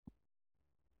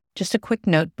Just a quick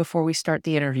note before we start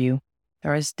the interview.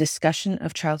 There is discussion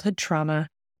of childhood trauma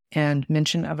and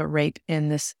mention of a rape in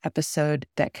this episode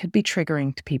that could be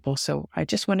triggering to people. So I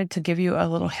just wanted to give you a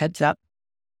little heads up.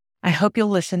 I hope you'll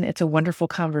listen. It's a wonderful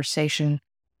conversation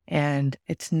and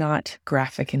it's not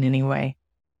graphic in any way.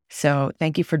 So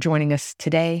thank you for joining us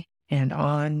today, and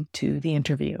on to the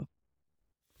interview.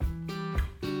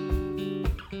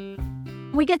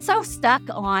 We get so stuck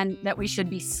on that we should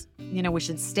be, we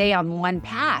should stay on one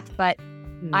path. But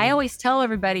I always tell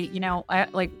everybody,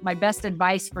 like my best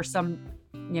advice for some,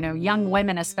 young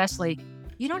women especially,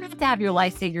 you don't have to have your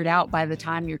life figured out by the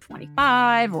time you're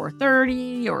 25 or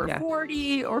 30 or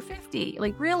 40 or 50.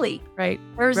 Like really, Right.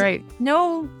 There's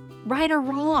no right or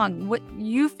wrong. What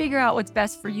you figure out what's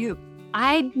best for you.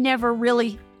 I never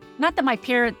really, not that my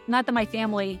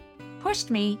family pushed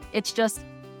me. It's just,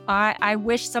 I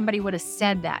wish somebody would have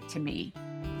said that to me.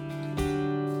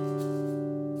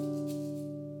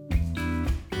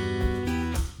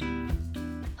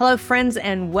 Hello, friends,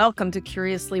 and welcome to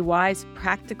Curiously Wise,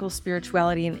 Practical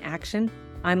Spirituality in Action.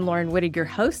 I'm Lauren Wittig, your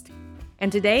host,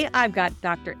 and today I've got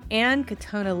Dr.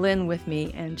 Katona Linn with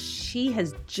me, and she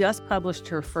has just published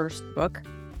her first book.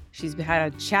 She's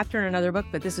had a chapter in another book,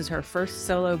 but this is her first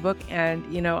solo book, and,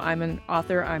 I'm an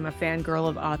author. I'm a fangirl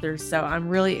of authors, so I'm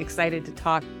really excited to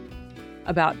talk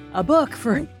about a book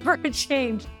for a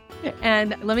change.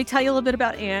 And let me tell you a little bit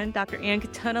about Ann. Dr.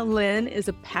 Katona Linn is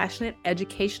a passionate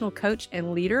educational coach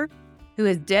and leader who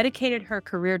has dedicated her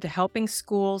career to helping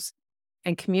schools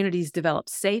and communities develop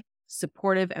safe,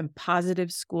 supportive, and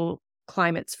positive school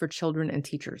climates for children and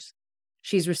teachers.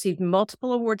 She's received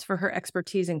multiple awards for her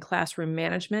expertise in classroom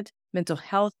management, mental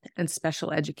health, and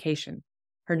special education.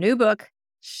 Her new book,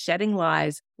 Shedding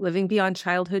Lies, Living Beyond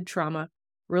Childhood Trauma,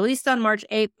 released on March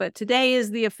 8th, but today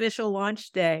is the official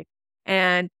launch day.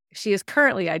 And she is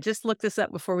currently, I just looked this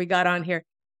up before we got on here,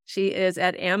 she is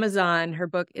at Amazon. Her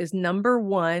book is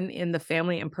 #1 in the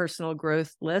family and personal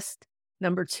growth list,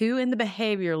 #2 in the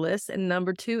behavior list, and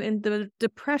 #2 in the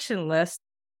depression list.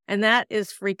 And that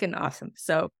is freaking awesome.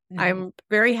 So I'm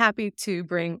very happy to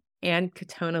bring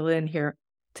Katona Linn here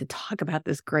to talk about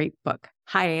this great book.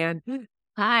 Hi, Ann.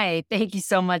 Hi. Thank you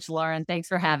so much, Lauren. Thanks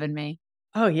for having me.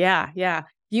 Oh, yeah.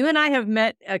 You and I have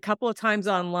met a couple of times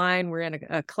online. We're in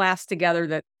a class together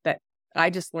that I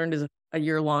just learned is a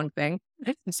year-long thing.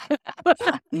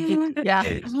 Yeah.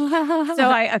 So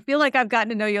I feel like I've gotten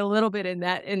to know you a little bit in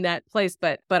that place,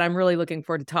 but I'm really looking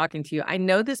forward to talking to you. I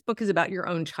know this book is about your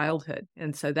own childhood,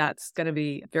 and so that's going to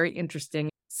be very interesting.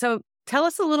 So tell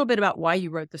us a little bit about why you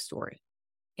wrote the story.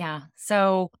 Yeah.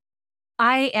 So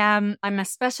I'm a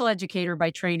special educator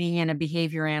by training and a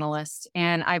behavior analyst,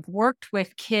 and I've worked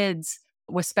with kids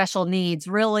with special needs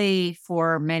really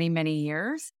for many, many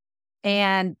years.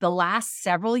 And the last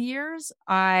several years,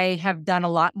 I have done a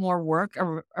lot more work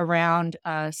around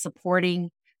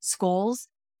supporting schools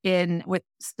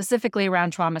specifically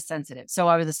around trauma sensitive. So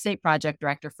I was a state project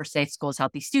director for Safe Schools,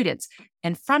 Healthy Students.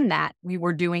 And from that, we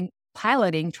were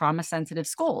piloting trauma sensitive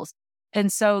schools.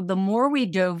 And so the more we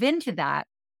dove into that,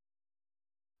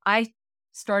 I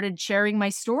started sharing my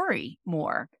story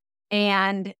more.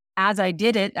 And as I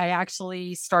did it, I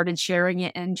actually started sharing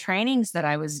it in trainings that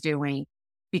I was doing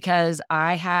because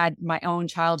I had my own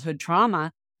childhood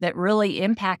trauma that really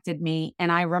impacted me,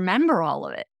 and I remember all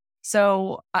of it.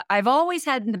 So I've always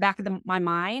had in the back of my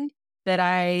mind that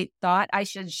I thought I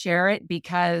should share it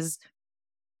because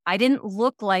I didn't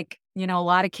look like, a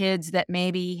lot of kids that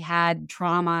maybe had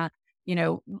trauma,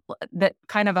 that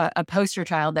kind of a poster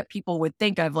child that people would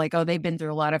think of like, oh, they've been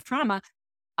through a lot of trauma.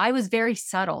 I was very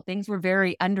subtle. Things were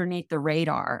very underneath the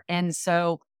radar. And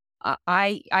so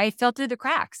I fell through the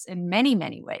cracks in many,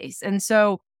 many ways. And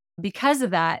so because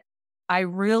of that, I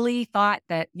really thought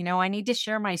that, I need to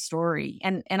share my story.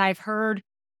 And I've heard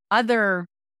other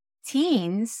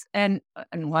teens and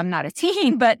well, I'm not a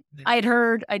teen, but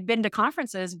I'd been to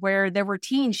conferences where there were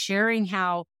teens sharing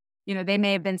how, they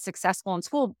may have been successful in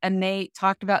school and they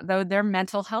talked about their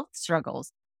mental health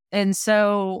struggles. And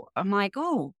so I'm like,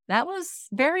 oh, that was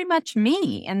very much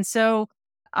me. And so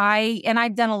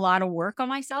I've done a lot of work on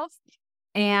myself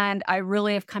and I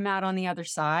really have come out on the other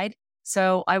side.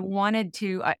 So I wanted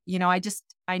to,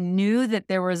 I knew that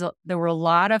there were a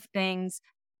lot of things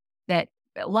that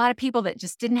a lot of people that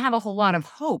just didn't have a whole lot of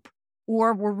hope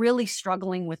or were really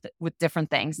struggling with different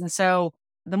things. And so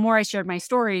the more I shared my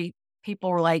story,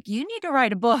 people were like, you need to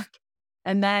write a book.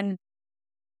 And then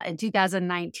in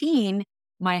 2019,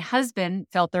 my husband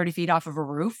fell 30 feet off of a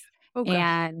roof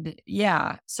and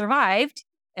survived.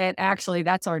 And actually,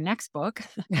 that's our next book.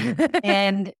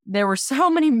 And there were so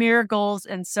many miracles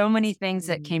and so many things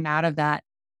that came out of that.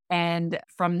 And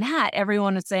from that,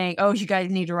 everyone was saying, oh, you guys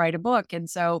need to write a book. And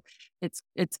so it's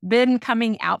been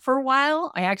coming out for a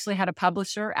while. I actually had a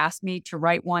publisher ask me to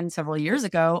write one several years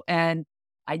ago. And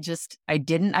I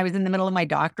didn't. I was in the middle of my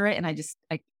doctorate and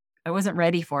I wasn't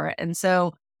ready for it. And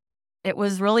so it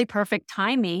was really perfect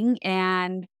timing.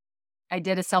 And I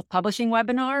did a self-publishing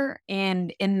webinar.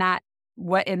 And in that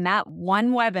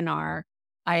one webinar,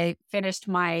 I finished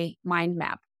my mind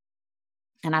map.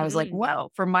 And I was like, whoa,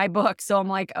 for my book. So I'm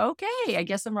like, okay, I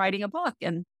guess I'm writing a book.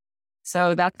 And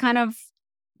so that's kind of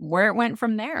where it went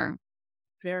from there.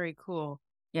 Very cool.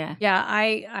 Yeah. Yeah,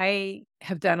 I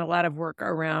have done a lot of work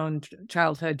around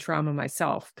childhood trauma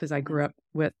myself because I grew up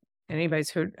with, and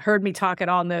anybody's heard me talk at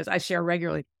all knows I share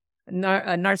regularly a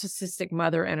narcissistic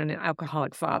mother and an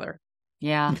alcoholic father.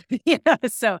 Yeah.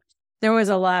 So there was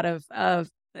a lot of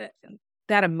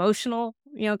that emotional,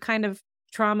 kind of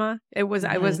trauma. I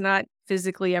was not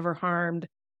physically ever harmed.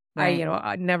 Right.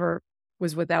 I never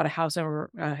was without a house over,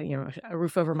 a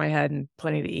roof over my head and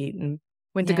plenty to eat and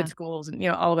went to good schools and,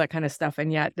 all of that kind of stuff.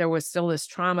 And yet there was still this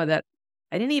trauma that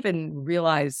I didn't even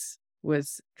realize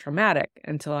was traumatic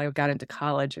until I got into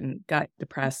college and got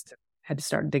depressed, had to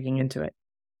start digging into it.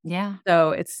 Yeah.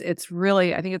 So it's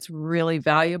really, I think it's really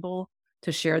valuable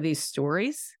to share these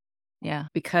stories. Yeah.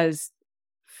 Because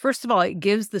first of all, it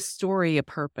gives the story a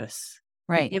purpose.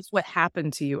 Right. It gives what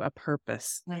happened to you a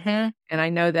purpose. Mm-hmm. And I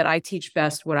know that I teach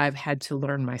best what I've had to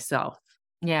learn myself.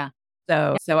 Yeah.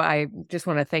 So I just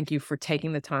want to thank you for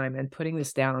taking the time and putting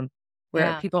this down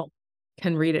where people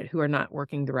can read it who are not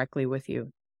working directly with you.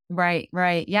 Right.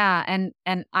 Right. Yeah. And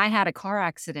I had a car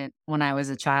accident when I was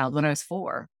a child, when I was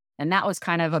 4. And that was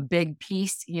kind of a big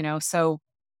piece, so,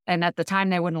 and at the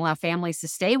time they wouldn't allow families to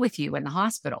stay with you in the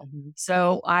hospital. Mm-hmm.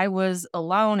 So I was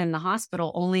alone in the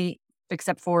hospital only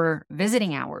except for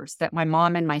visiting hours that my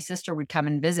mom and my sister would come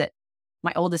and visit,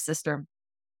 my oldest sister.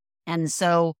 And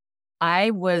so I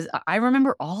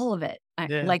remember all of it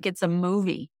like it's a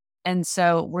movie. And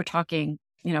so we're talking,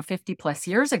 50 plus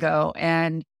years ago.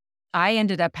 And I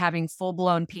ended up having full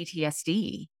blown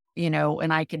PTSD,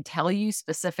 and I can tell you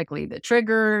specifically the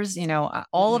triggers,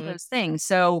 all of those things.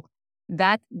 So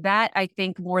that I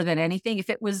think more than anything, if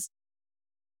it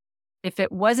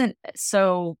wasn't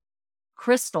so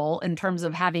crystal in terms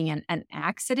of having an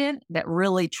accident that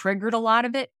really triggered a lot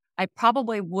of it, I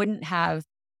probably wouldn't have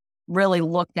really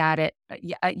looked at it,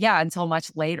 until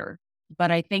much later. But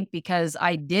I think because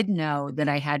I did know that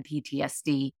I had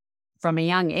PTSD from a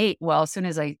young age, well, as soon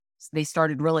as they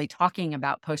started really talking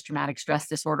about post-traumatic stress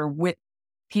disorder with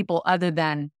people other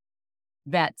than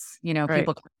vets,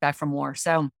 people coming back from war.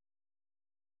 So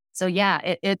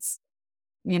yeah, it's,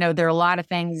 there are a lot of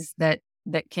things that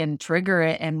can trigger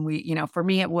it. And for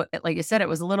me, like I said, it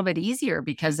was a little bit easier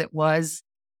because it was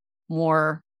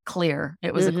more clear.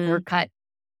 It was a clear-cut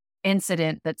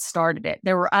incident that started it.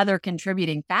 There were other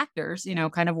contributing factors,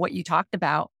 kind of what you talked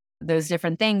about, those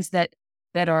different things that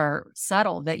are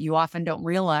subtle that you often don't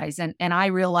realize. And I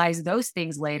realized those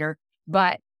things later,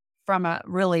 but from a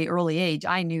really early age,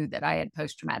 I knew that I had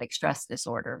post-traumatic stress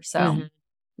disorder. So,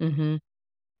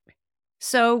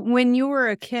 So when you were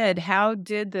a kid, how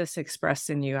did this express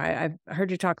in you? I've heard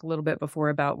you talk a little bit before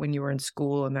about when you were in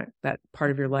school and that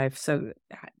part of your life. So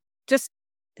just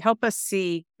help us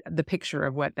see the picture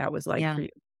of what that was like for you.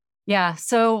 Yeah.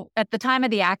 So at the time of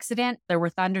the accident, there were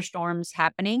thunderstorms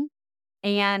happening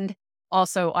and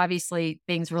also obviously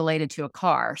things related to a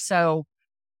car. So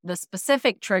the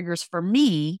specific triggers for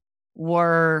me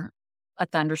were a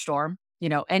thunderstorm,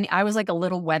 and I was like a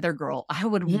little weather girl. I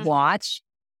would watch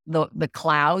the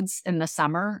clouds in the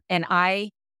summer, and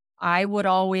I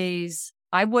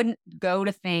wouldn't go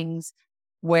to things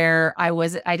where I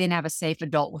didn't have a safe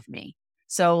adult with me.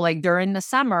 So like during the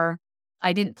summer,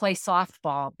 I didn't play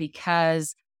softball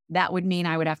because that would mean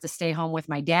I would have to stay home with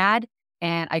my dad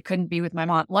and I couldn't be with my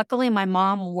mom. Luckily, my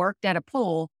mom worked at a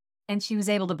pool and she was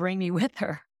able to bring me with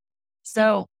her.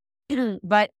 So,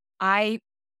 but I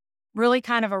really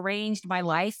kind of arranged my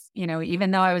life,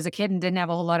 even though I was a kid and didn't have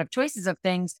a whole lot of choices of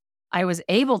things, I was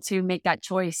able to make that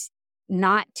choice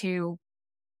not to,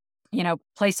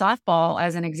 play softball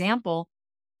as an example,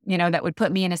 that would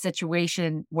put me in a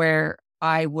situation where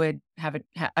I would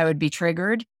be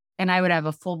triggered and I would have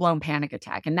a full blown panic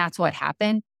attack. And that's what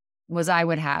happened was I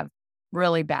would have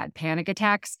really bad panic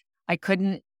attacks. I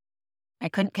couldn't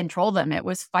control them. It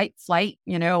was fight, flight.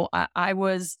 I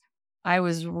was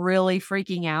really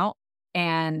freaking out.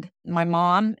 And my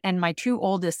mom and my 2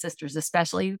 oldest sisters,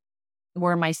 especially,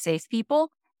 were my safe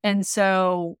people. And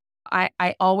so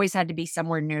I always had to be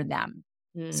somewhere near them.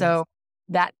 So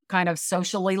that kind of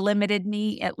socially limited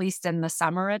me, at least in the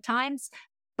summer at times.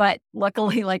 But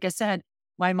luckily, like I said,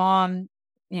 my mom,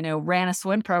 ran a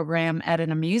swim program at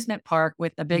an amusement park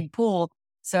with a big pool.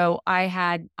 So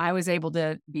I was able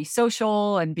to be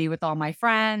social and be with all my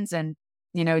friends and,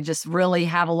 just really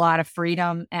have a lot of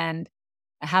freedom and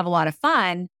have a lot of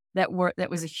fun that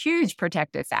was a huge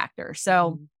protective factor.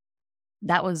 So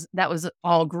that was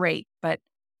all great. But,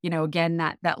 again,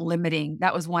 that limiting,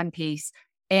 that was one piece.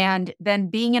 And then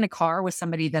being in a car with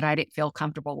somebody that I didn't feel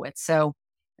comfortable with. So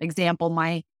example,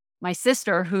 my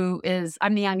sister,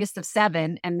 I'm the youngest of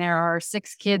 7, and there are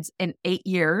 6 kids in 8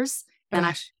 years, and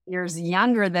I'm years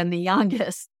younger than the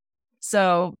youngest.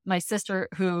 So my sister,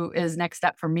 who is next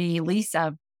up for me,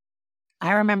 Lisa,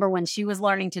 I remember when she was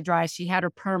learning to drive, she had her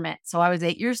permit. So I was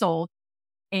 8 years old,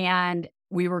 and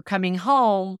we were coming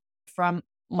home from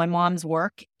my mom's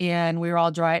work, and we were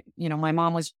all my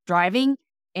mom was driving,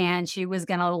 and she was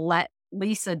going to let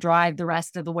Lisa drive the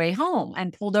rest of the way home,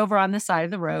 and pulled over on the side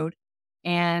of the road.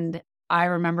 And I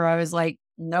remember I was like,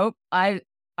 nope, I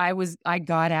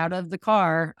got out of the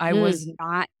car. I wasn't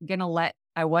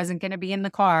going to be in the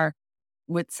car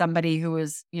with somebody who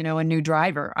was, a new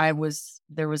driver.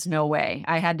 There was no way.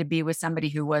 I had to be with somebody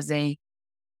who was a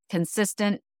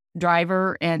consistent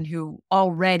driver and who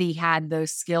already had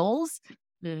those skills.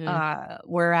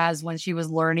 Whereas when she was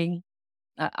learning,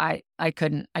 I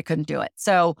couldn't do it.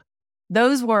 So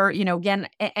those were, again,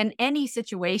 and any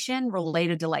situation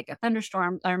related to like a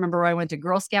thunderstorm. I remember I went to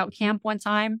Girl Scout camp one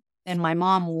time and my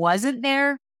mom wasn't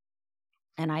there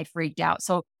and I freaked out.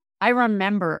 So I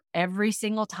remember every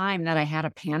single time that I had a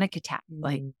panic attack,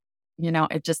 like,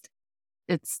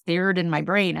 it's seared in my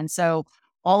brain. And so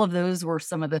all of those were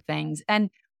some of the things. And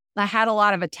I had a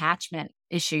lot of attachment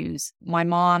issues. My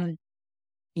mom,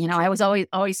 I was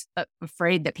always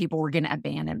afraid that people were going to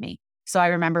abandon me. So I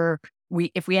remember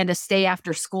if we had to stay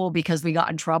after school because we got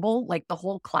in trouble, like the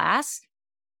whole class,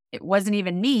 it wasn't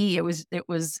even me. It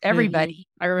was everybody.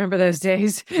 I remember those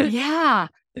days. Yeah.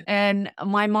 And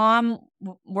my mom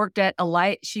worked at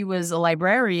she was a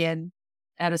librarian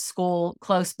at a school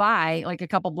close by, like a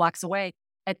couple blocks away.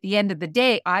 At the end of the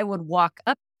day, I would walk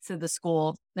up to the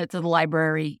school, to the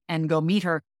library and go meet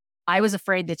her. I was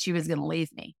afraid that she was going to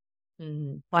leave me.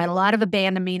 I had a lot of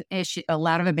abandonment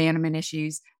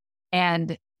issues.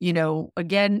 And,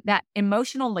 again, that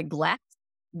emotional neglect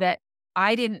that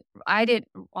I didn't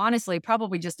honestly,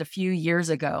 probably just a few years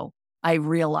ago, I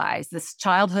realized this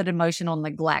childhood emotional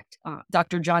neglect.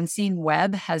 Dr. John C.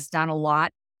 Webb has done a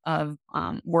lot of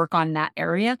work on that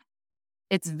area.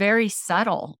 It's very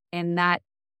subtle in that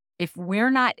if we're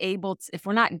not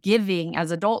giving, as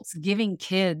adults, giving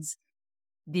kids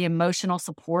the emotional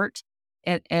support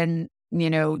and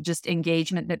just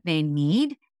engagement that they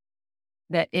need,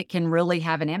 that it can really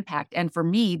have an impact. And for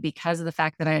me, because of the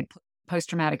fact that I had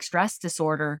post-traumatic stress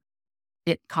disorder,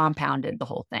 it compounded the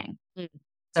whole thing.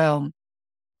 So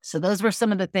those were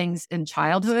some of the things in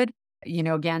childhood,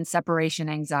 again, separation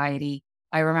anxiety.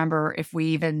 I remember if we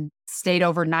even stayed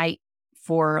overnight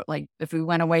if we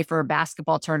went away for a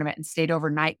basketball tournament and stayed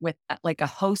overnight with like a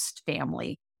host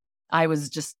family, I was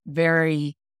just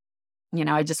very,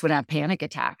 I just would have panic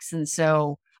attacks. And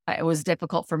so it was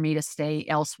difficult for me to stay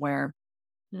elsewhere.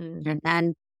 And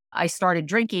then I started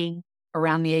drinking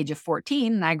around the age of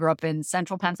 14. And I grew up in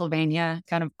central Pennsylvania,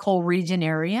 kind of coal region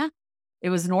area. It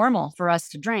was normal for us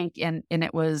to drink and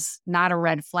it was not a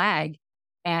red flag.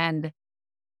 And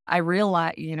I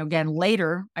realized, again,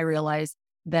 later I realized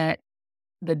that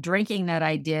the drinking that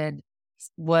I did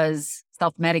was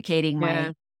self-medicating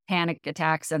my panic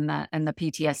attacks and the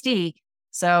PTSD.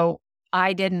 So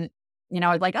I didn't, I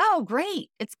was like, oh,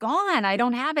 great. It's gone. I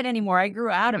don't have it anymore. I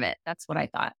grew out of it. That's what I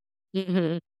thought.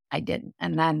 I didn't.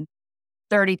 And then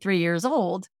 33 years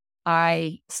old,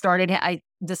 I decided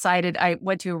I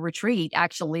went to a retreat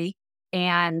actually,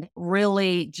 and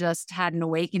really just had an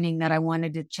awakening that I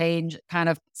wanted to change kind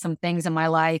of some things in my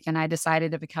life. And I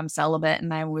decided to become celibate.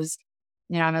 And I was,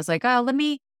 I was like, oh, let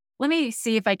me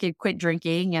see if I could quit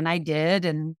drinking. And I did,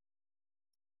 and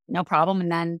no problem.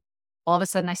 And then all of a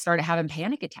sudden I started having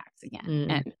panic attacks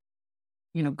again.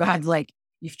 And, God's like,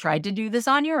 you've tried to do this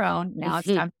on your own. Now it's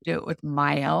time to do it with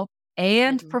my help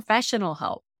and professional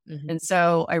help. And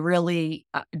so I really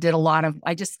did a lot of,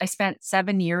 I spent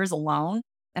 7 years alone,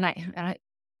 and I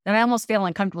almost feel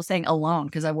uncomfortable saying alone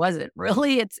because I wasn't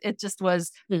really, it just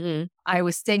was, I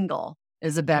was single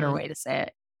is a better way to say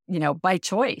it, by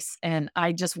choice. And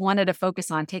I just wanted to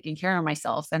focus on taking care of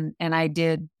myself. And I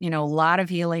did, a lot of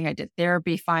healing. I did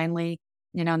therapy finally,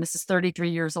 and this is 33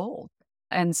 years old.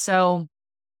 And so,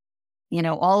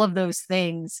 all of those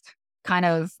things kind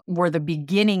of were the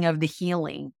beginning of the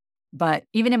healing. But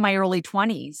even in my early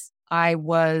 20s, I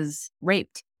was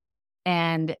raped.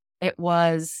 And it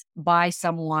was by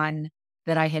someone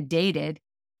that I had dated.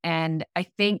 And I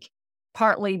think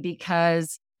partly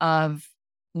because of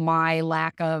my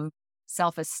lack of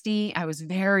self-esteem, I was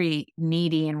very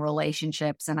needy in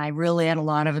relationships and I really had a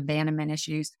lot of abandonment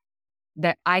issues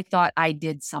that I thought I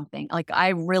did something. Like I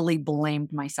really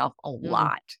blamed myself a Mm,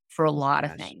 lot for a lot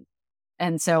of gosh. things.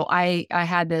 And so I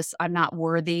had this, I'm not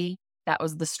worthy. That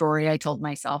was the story I told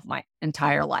myself my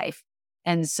entire life.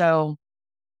 And so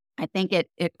I think it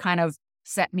kind of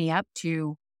set me up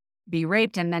to be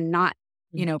raped and then not,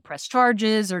 Mm. press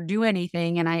charges or do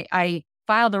anything. And I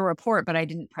filed a report, but I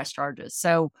didn't press charges.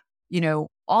 So,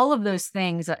 all of those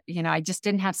things, I just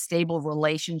didn't have stable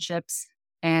relationships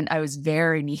and I was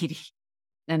very needy.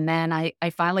 And then I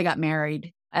finally got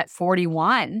married at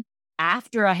 41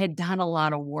 after I had done a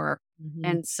lot of work. Mhm.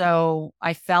 And so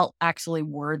I felt actually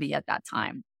worthy at that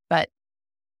time. But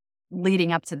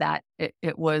leading up to that,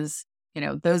 it was,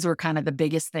 those were kind of the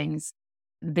biggest things,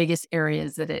 the biggest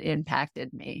areas that it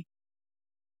impacted me.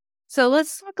 So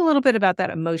let's talk a little bit about that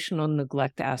emotional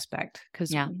neglect aspect.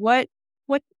 Because Yeah. what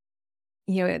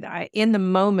in the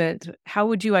moment, how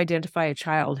would you identify a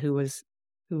child who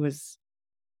was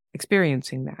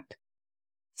experiencing that?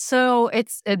 So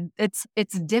it's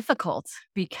difficult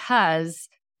because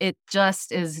it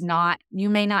just is not, you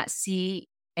may not see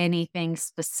anything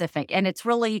specific. And it's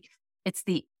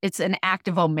an act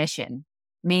of omission,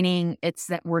 meaning it's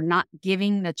that we're not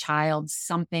giving the child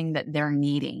something that they're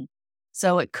needing.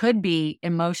 So it could be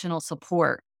emotional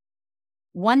support.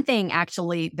 One thing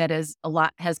actually that is a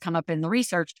lot has come up in the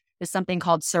research is something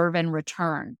called serve and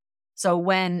return. So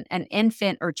when an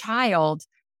infant or child,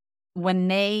 when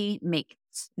they make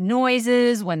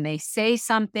noises, when they say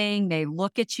something, they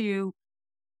look at you,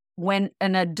 when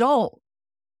an adult,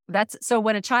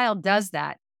 when a child does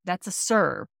that, that's a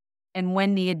serve. And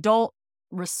when the adult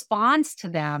responds to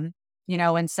them,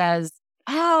 and says,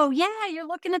 "Oh, yeah, you're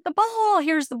looking at the ball.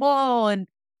 Here's the ball." And,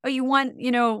 "Oh,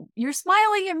 you're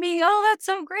smiling at me. Oh, that's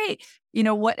so great."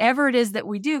 Whatever it is that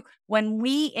we do, when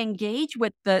we engage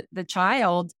with the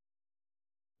child,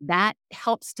 that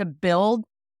helps to build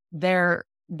their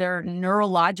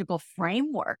neurological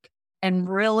framework and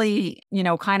really,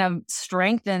 kind of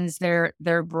strengthens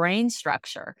their brain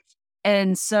structure.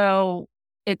 And so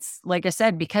it's like I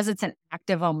said, because it's an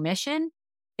active omission,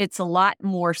 it's a lot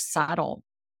more subtle.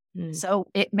 Mm. So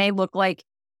it may look like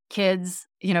kids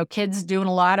doing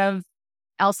a lot of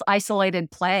else isolated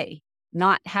play,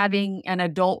 not having an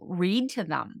adult read to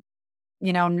them,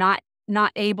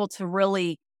 not able to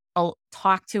really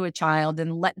talk to a child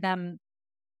and let them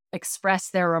express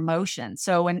their emotion.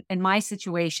 So in my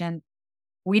situation,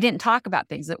 we didn't talk about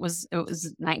things. It was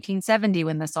 1970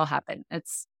 when this all happened.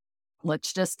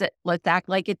 Let's act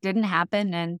like it didn't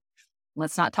happen and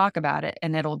let's not talk about it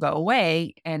and it'll go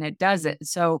away, and it doesn't.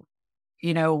 So,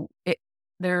 it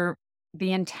there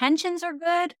the intentions are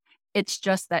good. It's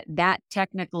just that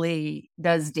technically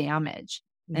does damage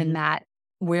and Mhm. that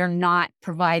we're not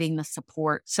providing the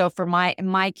support. So in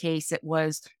my case, it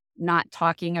was not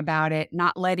talking about it,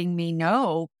 not letting me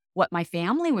know what my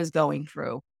family was going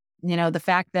through. The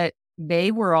fact that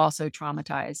they were also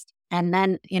traumatized. And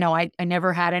then, I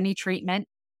never had any treatment.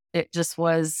 It just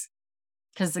was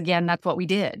because again, that's what we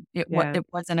did. Yeah. It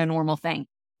wasn't a normal thing.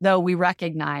 Though we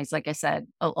recognize, like I said,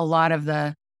 a lot of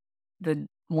the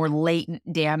more latent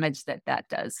damage that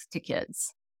does to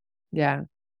kids. Yeah.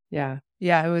 Yeah.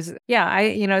 Yeah, it was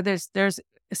yeah, there's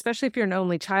especially if you're an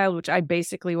only child, which I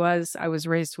basically was. I was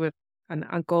raised with an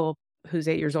uncle who's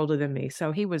 8 years older than me,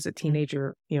 so he was a Mm.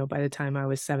 teenager, by the time I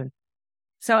was 7.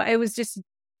 So it was just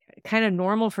kind of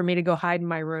normal for me to go hide in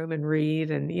my room and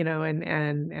read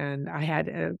and I had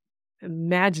a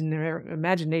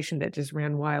imagination that just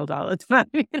ran wild all the time.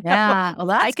 Yeah.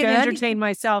 Well, I that's could good. entertain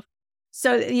myself.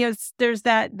 So, there's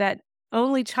that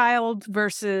only child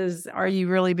versus are you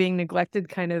really being neglected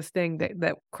kind of thing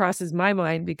that crosses my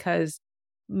mind because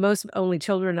most only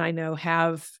children I know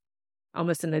have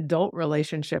almost an adult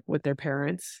relationship with their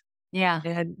parents Yeah.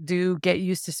 and do get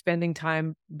used to spending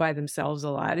time by themselves a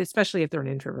lot, especially if they're an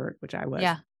introvert, which I was.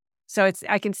 Yeah. So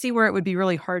I can see where it would be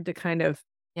really hard to kind of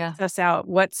Yeah. suss out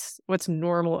what's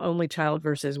normal only child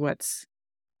versus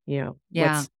Yeah.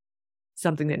 what's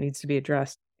something that needs to be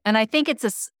addressed. And I think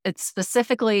it's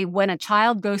specifically when a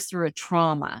child goes through a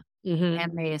trauma Mhm.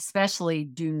 and they especially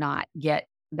do not get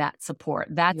that support.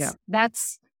 Yeah.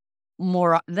 That's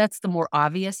the more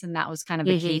obvious. And that was kind of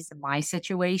the Mhm. case in my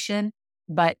situation.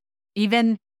 But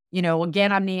even,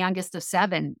 again, I'm the youngest of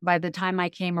 7. By the time I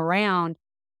came around,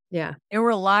 Yeah. there were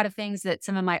a lot of things that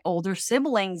some of my older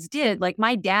siblings did. Like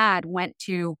my dad went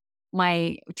to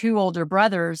my two older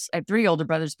brothers, I have three older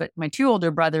brothers, but my two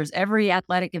older brothers, every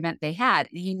athletic event they had,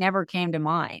 he never came to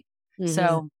mine.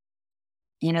 So,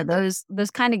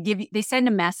 those kind of they send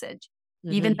a message,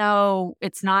 even though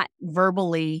it's not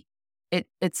verbally,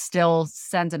 it still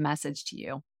sends a message to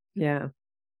you. Yeah.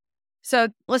 So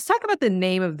let's talk about the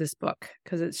name of this book,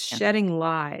 because it's Shedding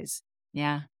Lies.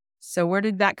 Yeah. So where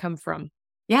did that come from?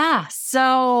 Yeah.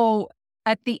 So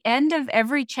at the end of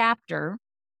every chapter,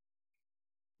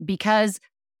 because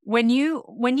when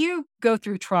you go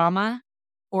through trauma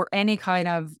or any kind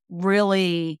of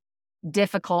really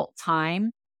difficult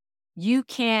time,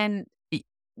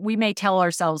 we may tell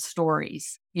ourselves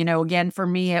stories. Again, for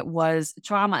me, it was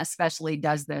trauma especially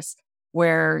does this,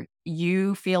 where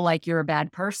you feel like you're a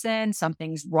bad person,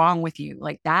 something's wrong with you.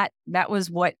 Like that was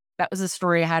the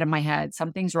story I had in my head.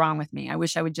 Something's wrong with me. I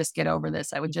wish I would just get over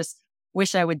this. I would just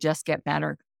wish I would just get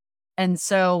better. And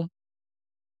so,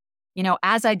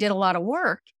 as I did a lot of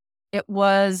work,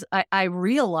 I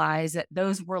realized that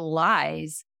those were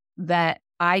lies that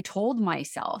I told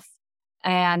myself.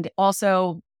 And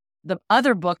also the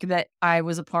other book that I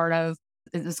was a part of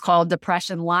is called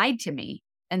Depression Lied to Me.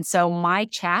 And so my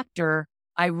chapter,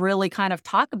 I really kind of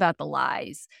talk about the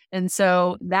lies. And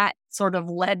so that sort of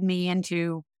led me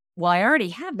into, well, I already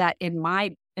have that in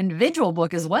my individual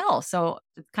book as well. So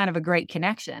it's kind of a great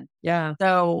connection. Yeah.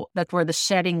 So that's where the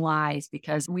shedding lies,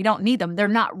 because we don't need them. They're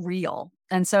not real.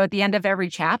 And so at the end of every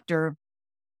chapter,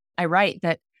 I write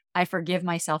that I forgive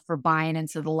myself for buying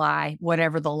into the lie,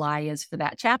 whatever the lie is for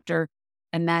that chapter.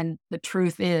 And then the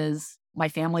truth is, my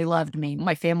family loved me.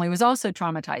 My family was also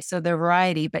traumatized. So the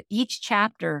variety, but each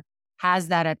chapter has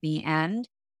that at the end.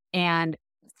 And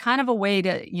it's kind of a way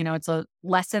to, it's a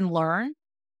lesson learned.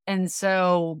 And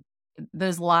so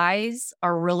those lies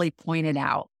are really pointed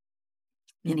out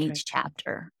in each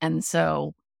chapter. And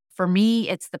so for me,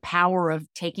 it's the power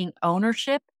of taking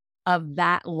ownership of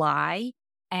that lie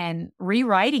and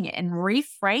rewriting it and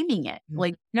reframing it.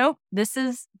 Like, nope, this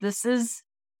is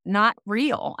not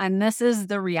real. And this is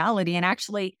the reality. And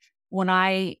actually, when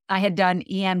I had done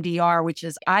EMDR, which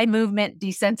is eye movement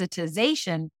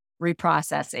desensitization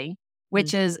reprocessing,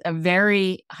 which is a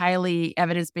very highly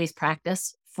evidence-based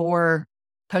practice for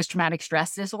post-traumatic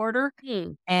stress disorder.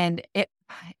 And it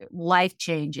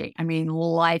life-changing. I mean,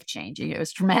 life-changing. It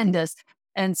was tremendous.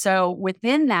 And so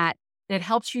within that, it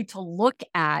helps you to look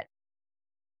at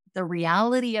the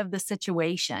reality of the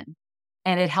situation,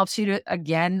 and it helps you to,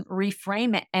 again,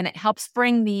 reframe it. And it helps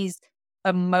bring these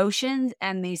emotions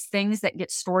and these things that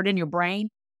get stored in your brain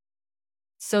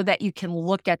so that you can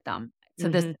look at them. So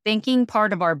this thinking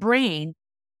part of our brain,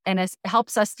 and it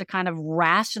helps us to kind of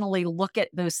rationally look at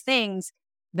those things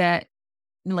that,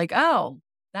 like, oh,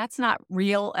 that's not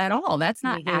real at all. That's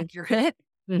not accurate.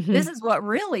 This is what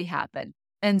really happened.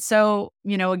 And so,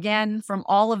 again, from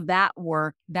all of that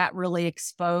work, that really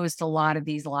exposed a lot of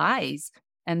these lies.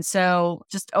 And so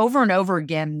just over and over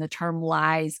again, the term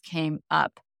lies came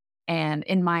up and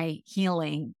in my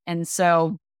healing. And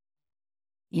so,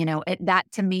 that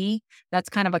to me, that's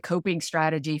kind of a coping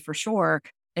strategy for sure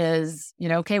is,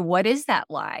 okay, what is that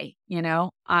lie?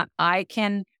 I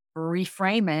can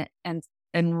reframe it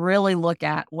and really look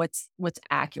at what's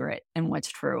accurate and what's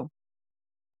true.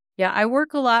 Yeah, I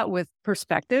work a lot with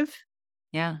perspective.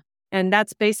 Yeah. And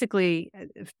that's basically,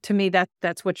 to me,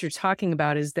 that's what you're talking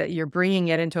about, is that you're bringing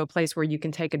it into a place where you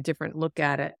can take a different look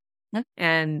at it.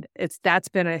 And that's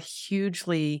been a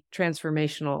hugely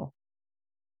transformational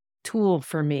tool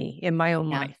for me in my own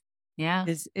life. Yeah.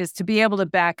 Is to be able to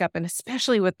back up, and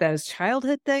especially with those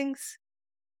childhood things.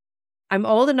 I'm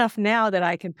old enough now that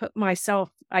I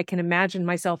can imagine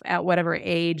myself at whatever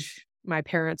age my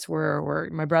parents were or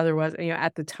my brother was,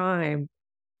 at the time,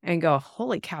 and go,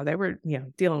 holy cow, they were,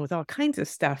 dealing with all kinds of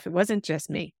stuff. It wasn't just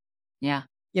me. Yeah.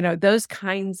 Those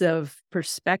kinds of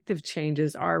perspective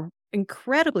changes are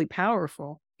incredibly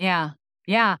powerful. Yeah.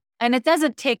 Yeah. And it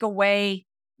doesn't take away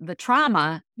the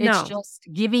trauma. It's just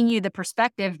giving you the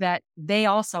perspective that they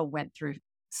also went through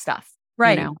stuff.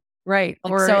 Right. Right.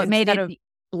 Like, or so it made it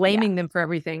blaming them for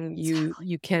everything,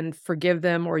 you can forgive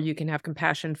them, or you can have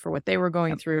compassion for what they were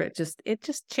going through. It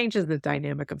just changes the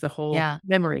dynamic of the whole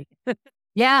memory.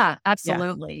 Yeah,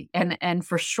 absolutely. And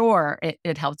for sure,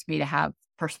 it helped me to have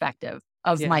perspective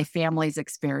of my family's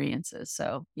experiences.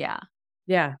 So yeah.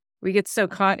 We get so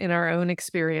caught in our own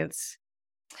experience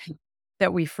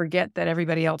that we forget that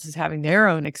everybody else is having their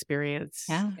own experience,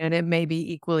 and it may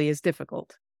be equally as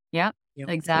difficult. Yeah,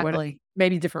 exactly.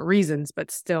 Maybe different reasons,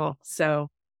 but still. So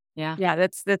yeah,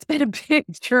 that's been a big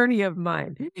journey of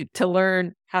mine to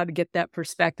learn how to get that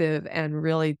perspective and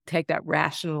really take that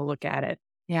rational look at it,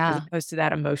 as opposed to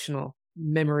that emotional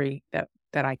memory that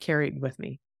that I carried with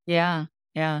me. Yeah.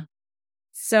 Yeah.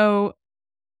 So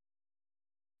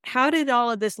how did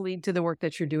all of this lead to the work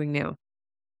that you're doing now?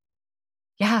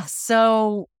 Yeah.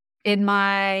 So in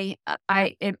my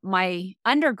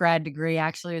undergrad degree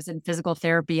actually was in physical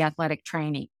therapy, athletic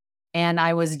training, and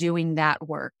I was doing that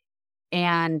work.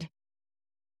 And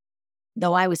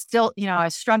though I was still, I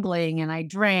was struggling and I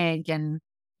drank and,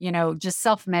 just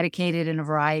self-medicated in a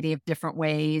variety of different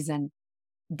ways and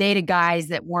dated guys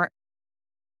that weren't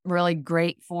really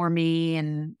great for me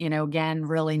and, again,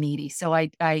 really needy. So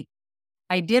I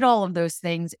did all of those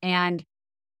things. And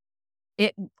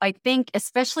I think,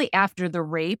 especially after the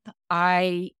rape,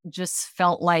 I just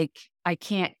felt like I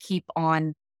can't keep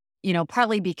on,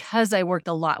 partly because I worked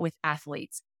a lot with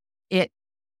athletes. It,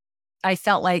 I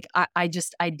felt like I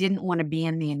didn't want to be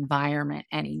in the environment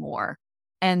anymore.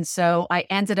 And so I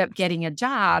ended up getting a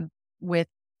job with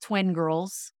twin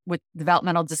girls with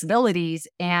developmental disabilities.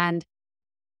 And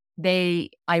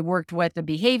I worked with a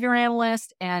behavior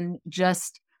analyst and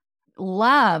just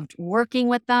loved working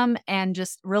with them and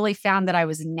just really found that I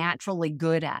was naturally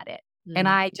good at it. And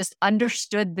Mm. I just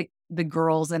understood the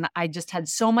girls and I just had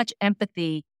so much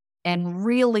empathy and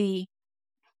really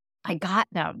I got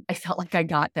them. I felt like I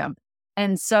got them.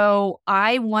 And so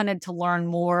I wanted to learn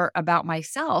more about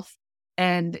myself.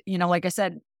 And, like I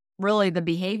said, really the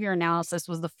behavior analysis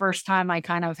was the first time I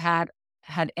kind of had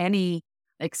any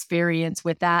experience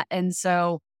with that. And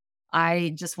so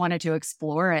I just wanted to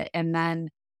explore it and then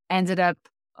ended up,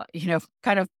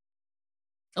 kind of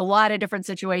a lot of different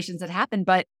situations that happened,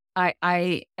 but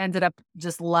I ended up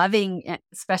just loving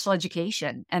special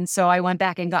education. And so I went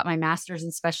back and got my master's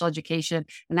in special education.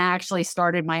 And I actually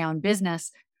started my own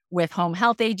business with home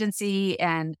health agency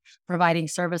and providing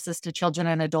services to children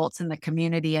and adults in the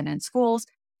community and in schools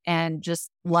and just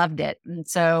loved it. And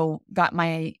so got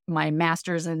my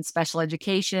master's in special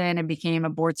education and became a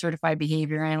board certified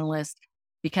behavior analyst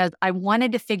because I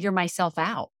wanted to figure myself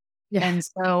out. Yeah. And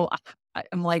so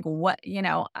I'm like, what,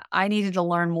 I needed to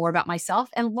learn more about myself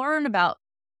and learn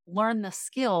the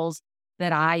skills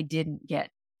that I didn't get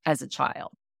as a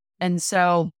child. And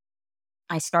so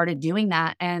I started doing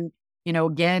that. And,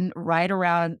 again, right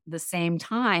around the same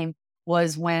time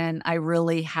was when I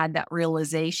really had that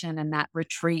realization and that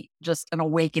retreat, just an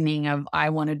awakening of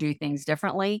I want to do things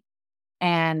differently.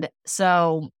 And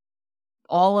so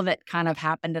all of it kind of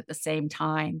happened at the same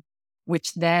time,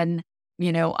 which then,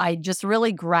 I just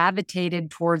really gravitated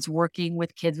towards working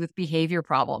with kids with behavior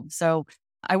problems. So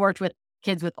I worked with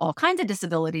kids with all kinds of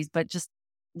disabilities, but just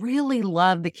really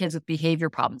loved the kids with behavior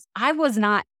problems. I was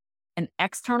not an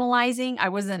externalizing. I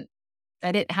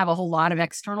didn't have a whole lot of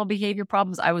external behavior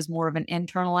problems. I was more of an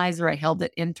internalizer. I held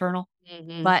it internal,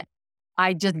 Mhm. but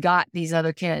I just got these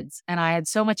other kids and I had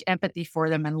so much empathy for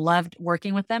them and loved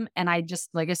working with them. And I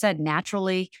just, like I said,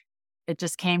 naturally, it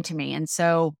just came to me. And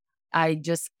so I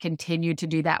just continued to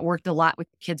do that, worked a lot with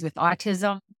kids with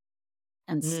autism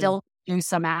and Mm. still do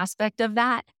some aspect of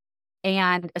that.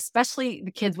 And especially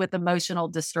the kids with emotional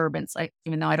disturbance,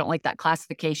 even though I don't like that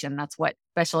classification, that's what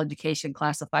special education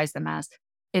classifies them as.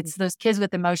 It's those kids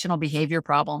with emotional behavior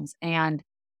problems. And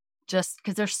just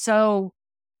because they're so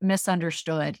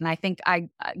misunderstood. And I think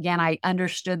I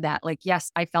understood that. Like, yes,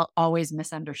 I felt always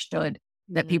misunderstood,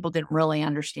 that Mhm. people didn't really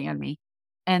understand me.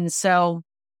 And so,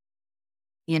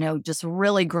 just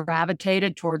really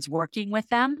gravitated towards working with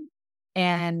them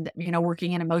and,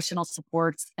 working in emotional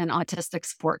supports and autistic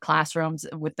support classrooms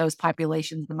with those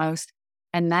populations the most.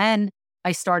 And then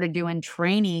I started doing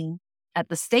training at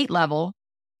the state level.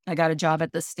 I got a job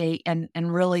at the state and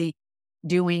really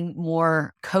doing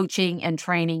more coaching and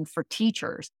training for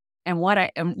teachers. And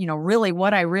really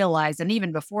what I realized, and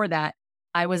even before that,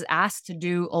 I was asked to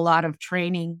do a lot of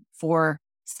training for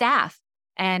staff.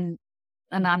 And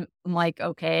I'm like,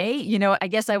 okay, I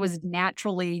guess I was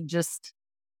naturally just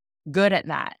good at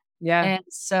that. Yeah. And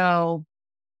so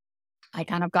I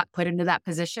kind of got put into that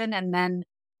position and then,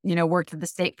 worked at the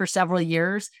state for several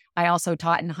years. I also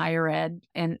taught in higher ed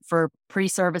and for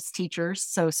pre-service teachers,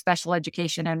 so special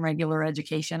education and regular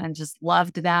education, and just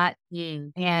loved that.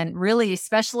 Mm. And really,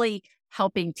 especially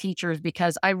helping teachers,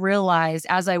 because I realized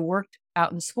as I worked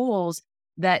out in schools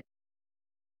that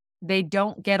they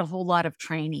don't get a whole lot of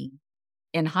training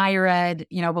in higher ed,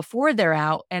 before they're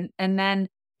out. And then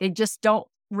they just don't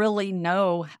really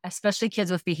know, especially kids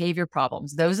with behavior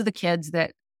problems. Those are the kids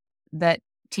that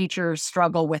teachers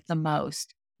struggle with the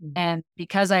most. Mm. And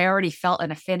because I already felt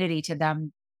an affinity to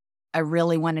them, I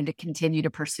really wanted to continue to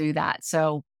pursue that.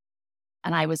 So,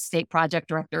 and I was state project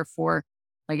director for,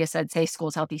 like I said, Safe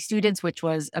Schools, Healthy Students, which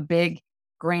was a big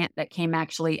grant that came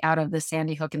actually out of the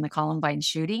Sandy Hook and the Columbine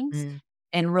shootings. Mm.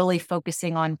 and really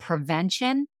focusing on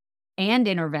prevention and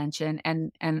intervention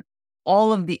and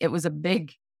all of it was a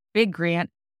big, big grant.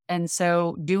 And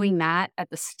so doing that at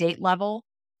the state level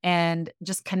and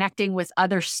just connecting with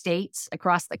other states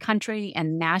across the country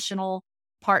and national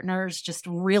partners, just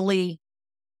really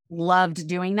loved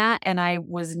doing that. And I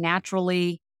was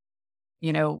naturally,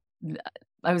 you know,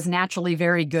 I was naturally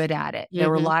very good at it. There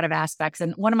were a lot of aspects.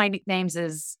 And one of my nicknames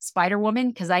is Spider Woman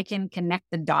because I can connect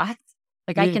the dots.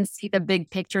 Like I can see the big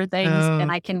picture things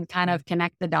and I can kind of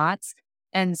connect the dots.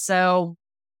 And so,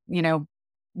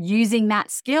 using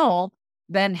that skill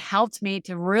then helped me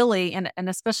to really, and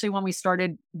especially when we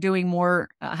started doing more,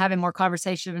 having more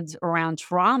conversations around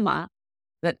trauma,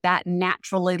 that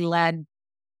naturally led,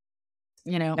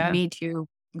 me to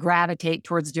gravitate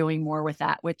towards doing more with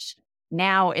that, which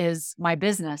now is my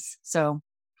business. So,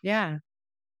 yeah.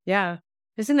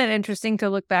 Isn't it interesting to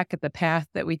look back at the path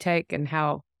that we take and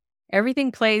how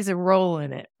everything plays a role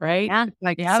in it, right? Yeah.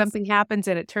 Like something happens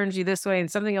and it turns you this way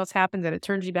and something else happens and it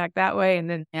turns you back that way. And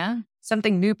then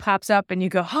something new pops up and you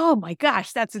go, oh my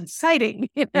gosh, that's exciting.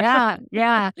 Yeah.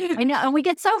 I know. And we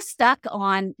get so stuck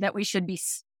on that we should be,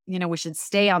 we should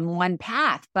stay on one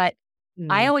path. But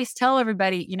I always tell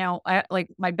everybody, like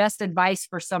my best advice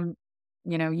for some,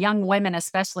 young women,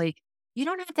 especially, you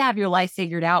don't have to have your life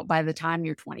figured out by the time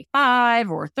you're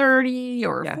 25 or 30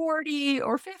 or 40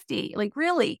 or 50. Like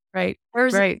really, right?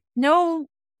 There's no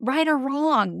right or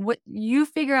wrong. What you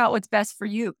figure out what's best for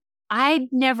you. I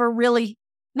never really,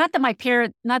 not that my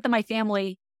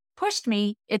family pushed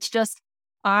me. It's just,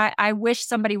 I wish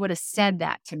somebody would have said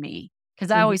that to me. Cause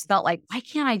I always felt like, why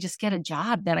can't I just get a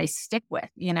job that I stick with,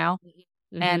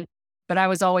 but I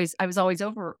was always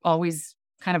always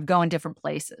kind of going different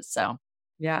places. So.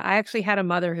 Yeah, I actually had a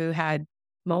mother who had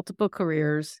multiple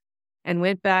careers and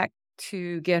went back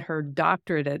to get her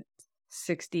doctorate at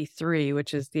 63,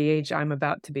 which is the age I'm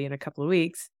about to be in a couple of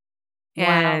weeks. Wow.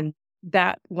 And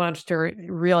that launched her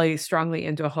really strongly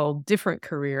into a whole different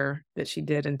career that she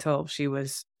did until she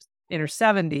was in her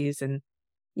 70s. And,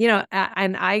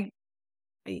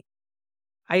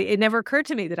 it never occurred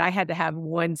to me that I had to have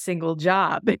one single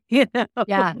job, Yeah,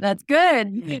 that's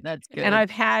good. That's good. And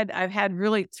I've had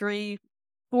really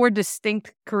 4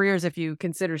 distinct careers, if you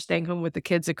consider staying home with the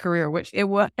kids a career, which it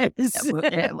was. It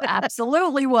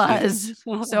absolutely was.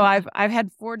 So I've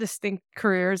had 4 distinct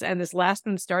careers, and this last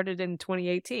one started in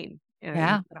 2018.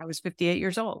 And I was 58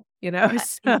 years old,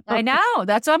 So. I know.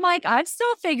 That's why I'm like, I'm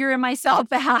still figuring myself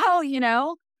out,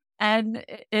 and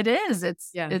it is.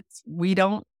 We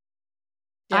don't.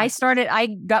 Yeah. I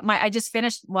got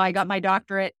my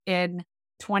doctorate in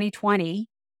 2020.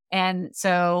 And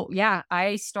so,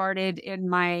 I started in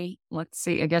my,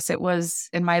 I guess it was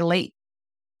in my late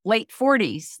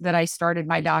 40s that I started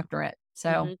my doctorate.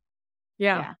 So,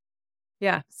 yeah.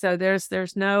 So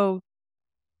there's no,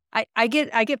 I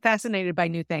get fascinated by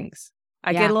new things.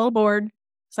 I get a little bored.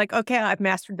 It's like, okay, I've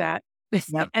mastered that.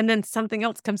 Yep. And then something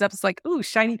else comes up. It's like, ooh,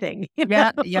 shiny thing.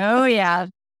 Yeah. Oh, yeah.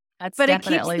 But it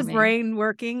keeps the brain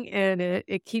working and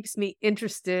it keeps me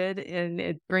interested and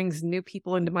it brings new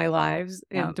people into my life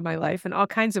and all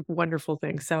kinds of wonderful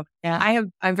things. So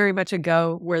I'm very much a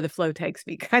go where the flow takes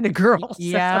me kind of girl.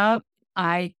 Yeah.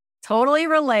 I totally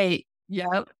relate.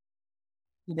 Yep.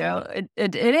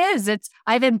 It is.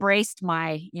 I've embraced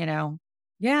my,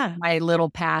 my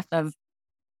little path of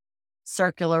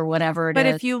circular, whatever it is. But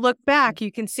if you look back,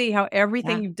 you can see how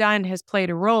everything you've done has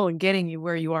played a role in getting you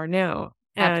where you are now.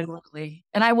 Absolutely.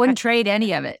 And I wouldn't trade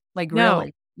any of it. Like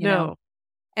really. No.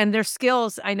 And their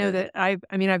skills, I know that I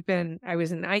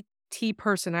was an IT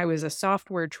person. I was a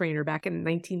software trainer back in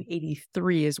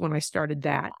 1983 is when I started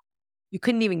that. You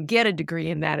couldn't even get a degree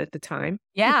in that at the time.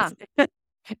 Yeah.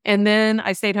 And then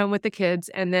I stayed home with the kids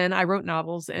and then I wrote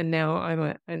novels and now I'm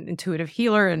an intuitive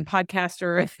healer and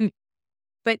podcaster.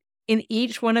 But in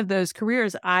each one of those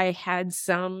careers, I had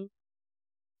something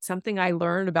I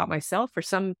learned about myself or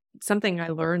something I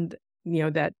learned,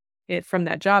 from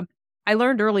that job. I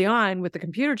learned early on with the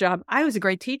computer job, I was a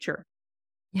great teacher.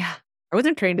 Yeah. I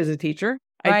wasn't trained as a teacher.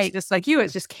 Right. Just like you, it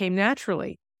just came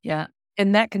naturally. Yeah.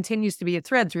 And that continues to be a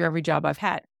thread through every job I've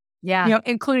had. Yeah.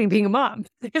 Including being a mom.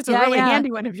 It's a really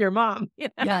handy one if you're a mom.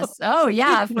 Yes. Oh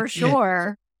yeah, for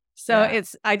sure. So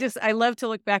I love to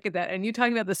look back at that. And you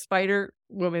talking about the Spider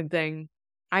Woman thing,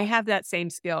 I have that same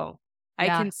skill. I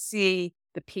can see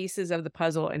the pieces of the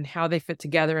puzzle and how they fit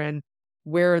together and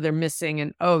where they're missing.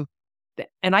 And,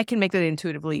 and I can make the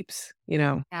intuitive leaps,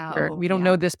 where we don't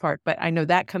know this part, but I know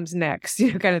that comes next,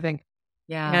 kind of thing.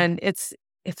 Yeah. And it's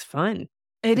fun.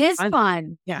 It's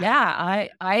fun. Yeah. Yeah.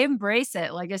 I embrace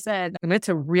it. Like I said. And it's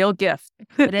a real gift.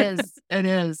 It is. It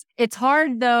is. It's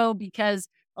hard though, because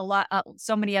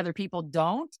so many other people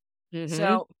don't. Mm-hmm.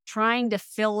 So trying to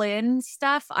fill in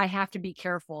stuff, I have to be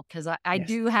careful because I Yes.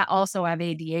 do also have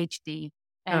ADHD,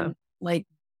 Uh, and like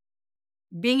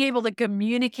being able to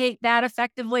communicate that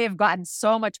effectively, I've gotten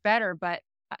so much better. But,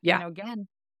 yeah. again,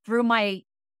 through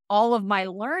all of my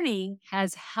learning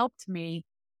has helped me,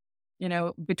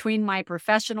 between my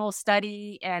professional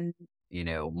study and,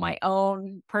 my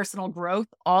own personal growth,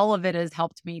 all of it has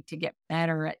helped me to get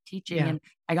better at teaching. Yeah. And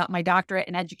I got my doctorate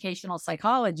in educational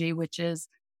psychology, which is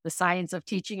the science of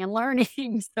teaching and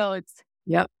learning. So it's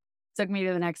Yep. took me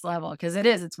to the next level because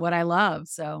it's what I love.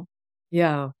 So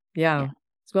Yeah. Yeah. yeah.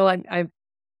 Well, I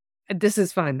this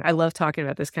is fun. I love talking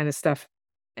about this kind of stuff.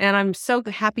 And I'm so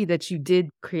happy that you did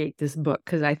create this book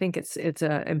because I think it's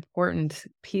a important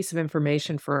piece of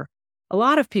information for a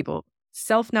lot of people.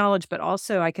 Self-knowledge, but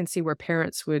also I can see where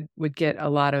parents would get a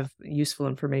lot of useful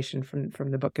information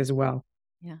from the book as well.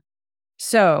 Yeah.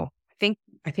 So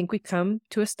I think we come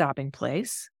to a stopping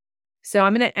place. So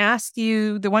I'm going to ask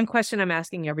you the one question I'm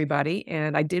asking everybody,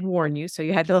 and I did warn you, so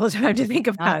you had a little time to think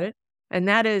Uh, about it. And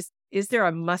that is there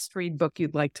a must-read book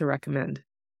you'd like to recommend?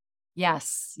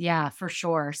 yes. Yeah, for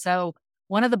sure. So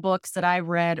one of the books that I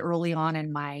read early on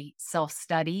in my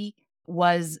self-study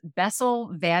was Bessel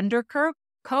van der Kolk,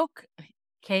 Kolk.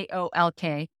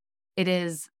 It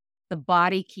is The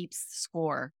Body Keeps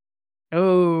Score.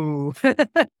 Oh,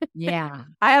 Yeah.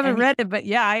 I haven't And read it, but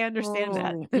yeah, I understand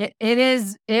that.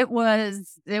 it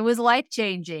was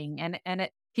life-changing.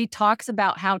 He talks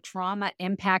about how trauma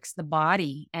impacts the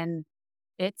body, and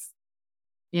it's,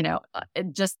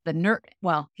 just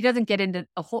he doesn't get into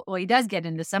he does get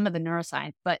into some of the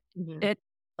neuroscience, but Mhm. it,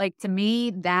 like, to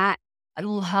me, that I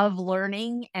love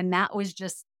learning, and that was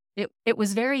just, it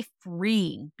was very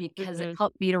freeing because it Mhm.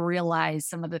 helped me to realize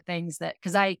some of the things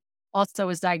because I also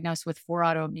was diagnosed with 4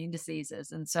 autoimmune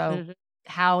diseases, and so Mhm.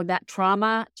 how that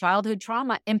childhood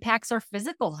trauma impacts our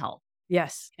physical health.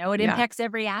 Yes. It Yeah. impacts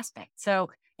every aspect. So,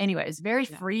 anyway, it was very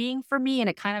Yeah. freeing for me, and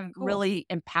it kind of Cool. really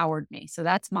empowered me. So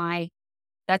that's my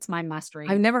must I've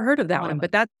read. never heard of that One one, of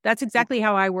but them. that's Yeah. exactly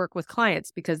how I work with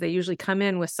clients because they usually come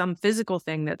in with some physical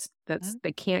thing that's Mhm.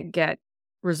 they can't get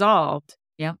resolved,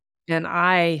 Yep. and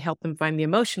I help them find the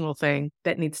emotional thing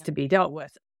that needs Yep. to be dealt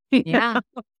with. Yeah.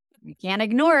 You can't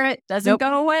ignore it. Doesn't Nope.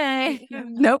 go away.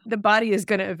 Nope, the body is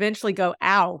gonna eventually go,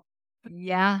 "Ow."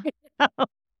 Yeah.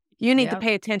 You need to Yep.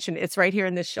 pay attention. It's right here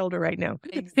in this shoulder right now.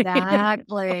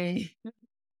 Exactly.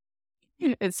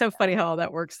 It's so funny how all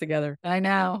that works together. I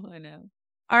know. I know.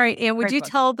 All right, and would Great you book.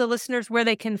 tell the listeners where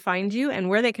they can find you and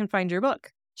where they can find your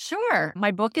book? Sure.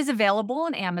 My book is available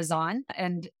on Amazon.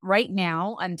 And right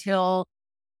now, until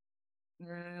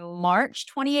March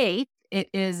 28th,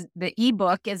 the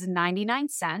ebook is 99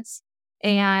 cents.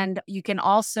 And you can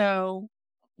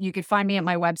find me at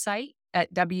my website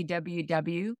at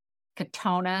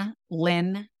www.Katona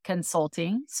Linn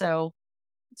Consulting. So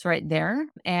it's right there.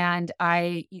 And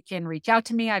you can reach out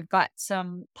to me. I've got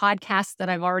some podcasts that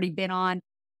I've already been on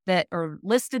that are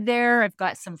listed there. I've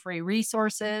got some free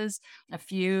resources, a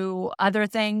few other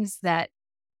things that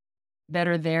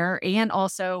are there. And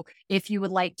also, if you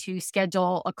would like to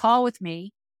schedule a call with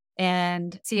me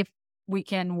and see if we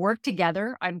can work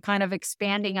together, I'm kind of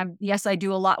expanding. Yes, I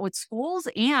do a lot with schools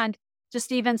and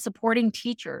just even supporting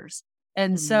teachers.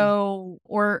 And Mm, so,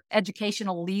 or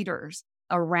educational leaders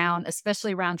around,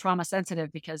 especially around trauma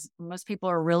sensitive, because most people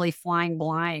are really flying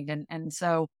blind. And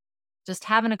so just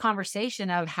having a conversation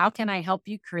of how can I help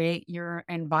you create your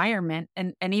environment,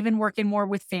 and even working more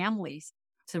with families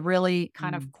to really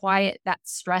kind of mm, quiet that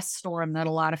stress storm that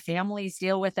a lot of families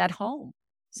deal with at home.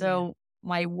 yeah. So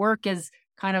my work is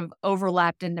kind of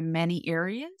overlapped into many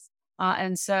areas.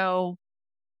 And so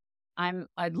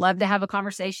I'd love to have a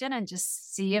conversation and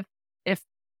just see if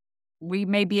we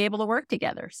may be able to work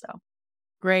together. So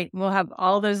Great. We'll have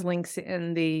all those links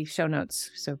in the show notes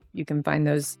so you can find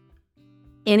those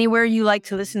anywhere you like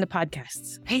to listen to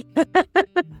podcasts.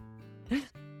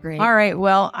 great. All right.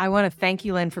 Well, I want to thank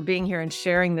you, Lynn, for being here and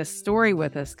sharing this story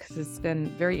with us because it's been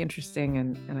very interesting.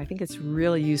 And I think it's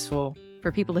really useful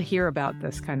for people to hear about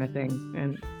this kind of thing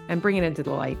and bring it into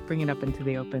the light, bring it up into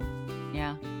the open.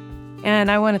 Yeah. And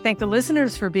I want to thank the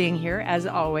listeners for being here, as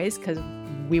always, because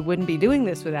we wouldn't be doing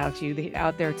this without you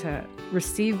out there to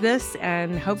receive this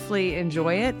and hopefully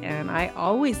enjoy it. And I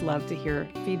always love to hear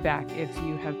feedback if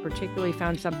you have particularly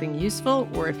found something useful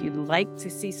or if you'd like to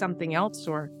see something else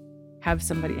or have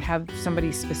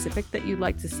somebody specific that you'd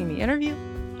like to see me interview.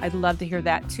 I'd love to hear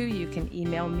that too. You can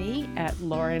email me at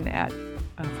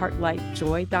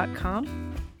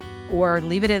lauren@heartlightjoy.com or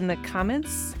leave it in the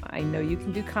comments. I know you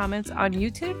can do comments on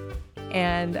YouTube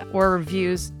or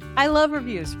reviews. I love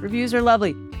reviews. Reviews are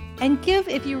lovely. And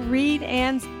if you read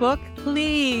Anne's book,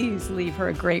 please leave her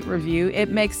a great review. It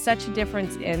makes such a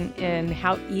difference in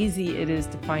how easy it is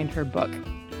to find her book.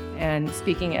 And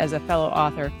speaking as a fellow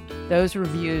author, those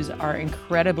reviews are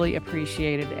incredibly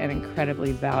appreciated and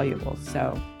incredibly valuable.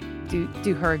 So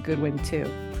do her a good one too.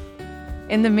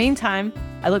 In the meantime,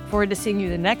 I look forward to seeing you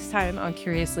the next time on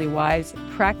Curiously Wise,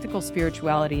 Practical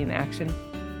Spirituality in Action,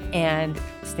 and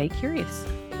stay curious.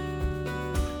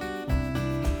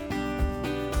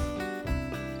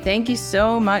 Thank you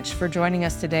so much for joining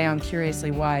us today on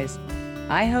Curiously Wise.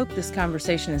 I hope this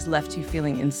conversation has left you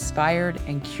feeling inspired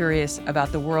and curious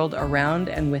about the world around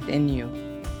and within you.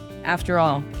 After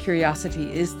all,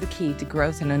 curiosity is the key to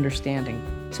growth and understanding.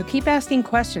 So keep asking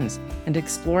questions and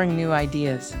exploring new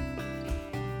ideas.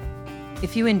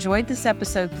 If you enjoyed this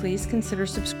episode, please consider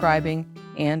subscribing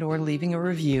and/or leaving a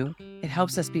review. It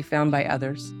helps us be found by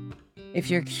others. If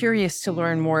you're curious to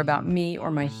learn more about me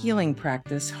or my healing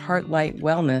practice, Heartlight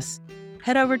Wellness,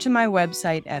 head over to my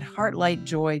website at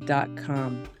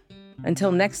heartlightjoy.com.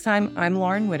 Until next time, I'm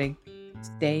Lauren Wittig.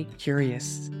 Stay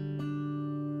curious.